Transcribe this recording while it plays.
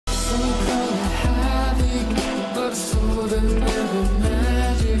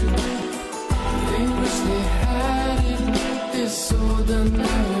than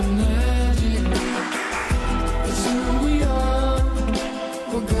I imagined. It's who we are.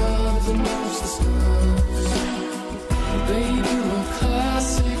 We're God that moves the stars. Baby, we're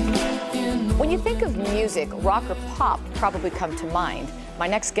classic. When you think of music, rock or pop probably come to mind. My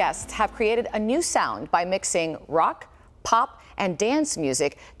next guests have created a new sound by mixing rock, pop, and dance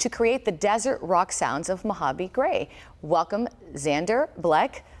music to create the desert rock sounds of Mojave Gray. Welcome Zander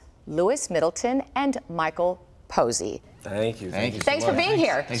Bleck, Lewis Middleton, and Michael Pozzi. Thank you. Thanks for being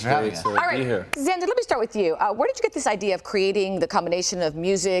here. Thanks for having us. All right, Zander, let me start with you. Where did you get this idea of creating the combination of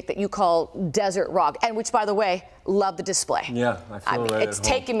music that you call desert rock, and which, by the way, love the display? Yeah, I feel right it's at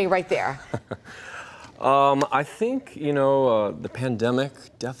home. taking me right there. I think, the pandemic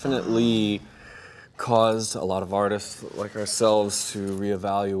definitely caused a lot of artists like ourselves to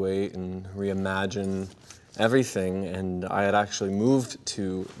reevaluate and reimagine everything. And I had actually moved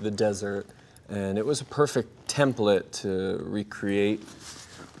to the desert, and it was a perfect template to recreate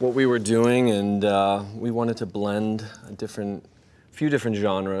what we were doing. And we wanted to blend a few different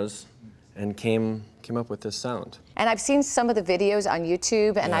genres, and came up with this sound. And I've seen some of the videos on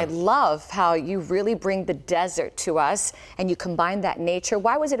YouTube, and I love how you really bring the desert to us, and you combine that nature.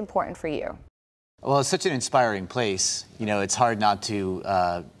 Why was it important for you? Well, it's such an inspiring place. It's hard not to.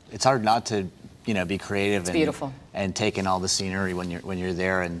 Be creative. It's beautiful. And take in all the scenery when you're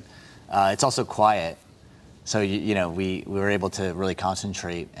there, and it's also quiet. So we were able to really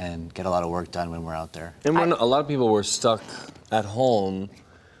concentrate and get a lot of work done when we're out there. And when a lot of people were stuck at home,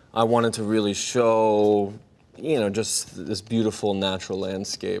 I wanted to really show, just this beautiful natural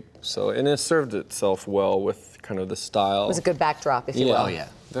landscape. And it served itself well with kind of the style. It was a good backdrop, if you will. Oh, yeah.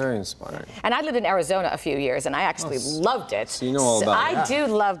 Very inspiring. And I lived in Arizona a few years, and I actually loved it. So you know all about it. I do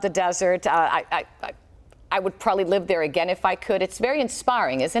love the desert. I would probably live there again if I could. It's very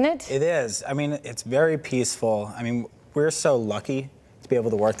inspiring, isn't it? It is. I mean, it's very peaceful. I mean, we're so lucky to be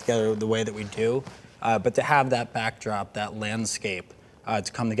able to work together the way that we do. But to have that backdrop, that landscape,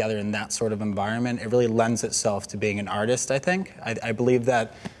 to come together in that sort of environment, it really lends itself to being an artist, I think. I believe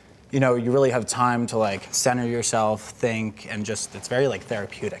that, you really have time to center yourself, think, and just, it's very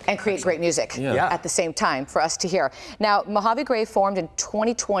therapeutic. And create great music at the same time for us to hear. Now, Mojave Gray formed in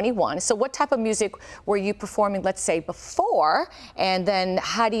 2021. So what type of music were you performing, let's say, before? And then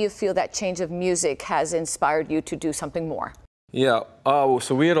how do you feel that change of music has inspired you to do something more? Yeah,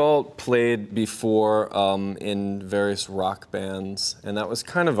 so we had all played before in various rock bands, and that was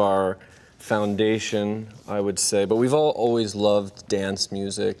kind of our foundation, I would say. But we've all always loved dance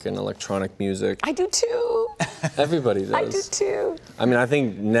music and electronic music. I do too. Everybody does. I do too. I mean, I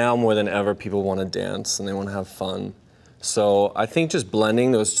think now more than ever, people want to dance and they want to have fun. So I think just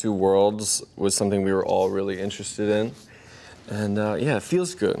blending those two worlds was something we were all really interested in. And yeah, it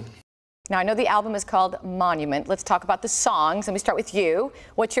feels good. Now, I know the album is called Monument. Let's talk about the songs. Let me start with you.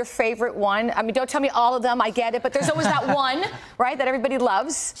 What's your favorite one? I mean, don't tell me all of them, I get it, but there's always that one, right, that everybody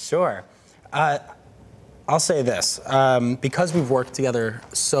loves. Sure. I'll say this. Because we've worked together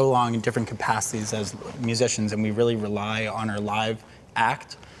so long in different capacities as musicians, and we really rely on our live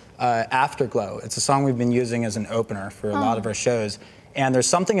act, Afterglow. It's a song we've been using as an opener for a lot of our shows. And there's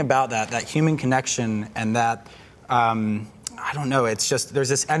something about that human connection, and that, I don't know, it's just, there's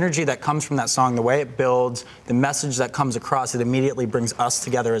this energy that comes from that song, the way it builds, the message that comes across, it immediately brings us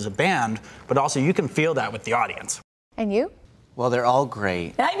together as a band, but also you can feel that with the audience. And you? Well, they're all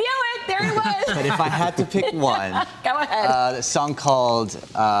great. I knew it, there it was. But if I had to pick one, go ahead. a song called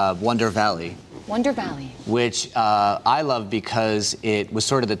Wonder Valley. Wonder Valley. Which I love because it was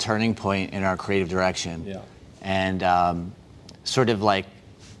sort of the turning point in our creative direction. Yeah. And sort of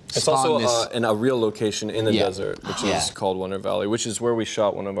it's also in a real location in the desert, which is called Wonder Valley, which is where we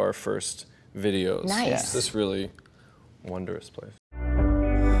shot one of our first videos. Nice. It's this really wondrous place.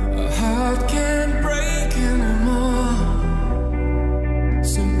 A heart can't break anymore,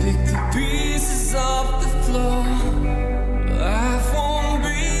 so pick the pieces off the floor. Life won't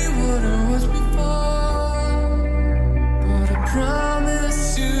be what it was before, but I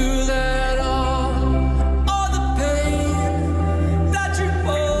promise you that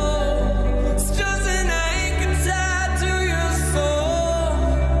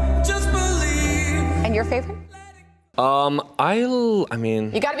your favorite? I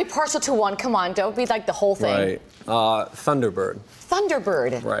mean... You gotta be partial to one, come on, don't be like the whole thing. Right. Thunderbird.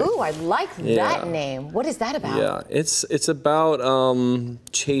 Thunderbird. Right. Ooh, I like that name. What is that about? Yeah, it's about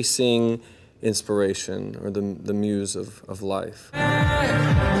chasing inspiration, or the muse of life.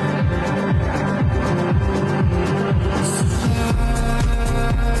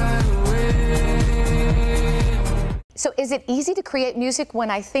 So is it easy to create music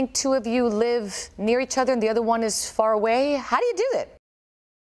when I think two of you live near each other and the other one is far away? How do you do it?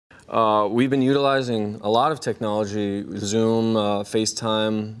 We've been utilizing a lot of technology, Zoom,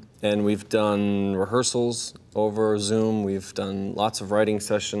 FaceTime, and we've done rehearsals over Zoom. We've done lots of writing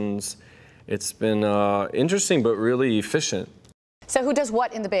sessions. It's been interesting, but really efficient. So who does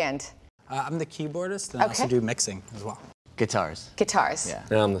what in the band? I'm the keyboardist, and I also do mixing as well. Guitars. Guitars. Yeah.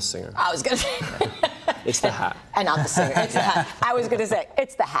 And I'm the singer. I was going to say. It's the hat. And not the singer. It's the hat. I was going to say,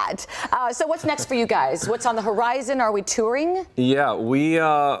 it's the hat. So what's next for you guys? What's on the horizon? Are we touring? Yeah,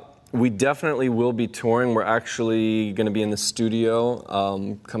 we definitely will be touring. We're actually going to be in the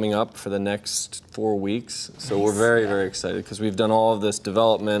studio coming up for the next 4 weeks. So we're very, very excited because we've done all of this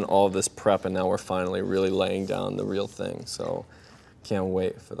development, all of this prep, and now we're finally really laying down the real thing. So can't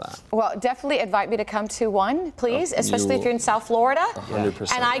wait for that. Well, definitely invite me to come to one, please, especially if you're in South Florida.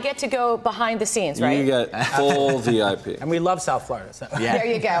 100%. And I get to go behind the scenes, right? You get full VIP. And we love South Florida. So. Yeah. There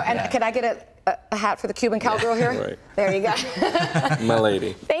you go. And can I get a hat for the Cuban cowgirl here? Right. There you go. My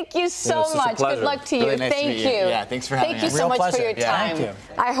lady. Thank you so it's a much. pleasure. Good luck to you. Really nice to Thank meet you. you. Yeah, thanks for having Thank you us. so Real much pleasure. for your Yeah, time. thank you.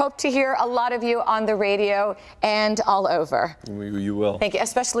 I hope to hear a lot of you on the radio and all over. You will. Thank you,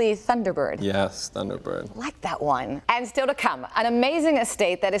 especially Thunderbird. Yes, Thunderbird. Like that one. And still to come, an amazing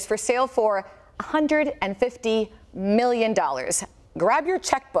estate that is for sale for $150 million. Grab your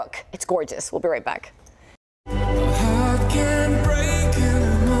checkbook. It's gorgeous. We'll be right back. How can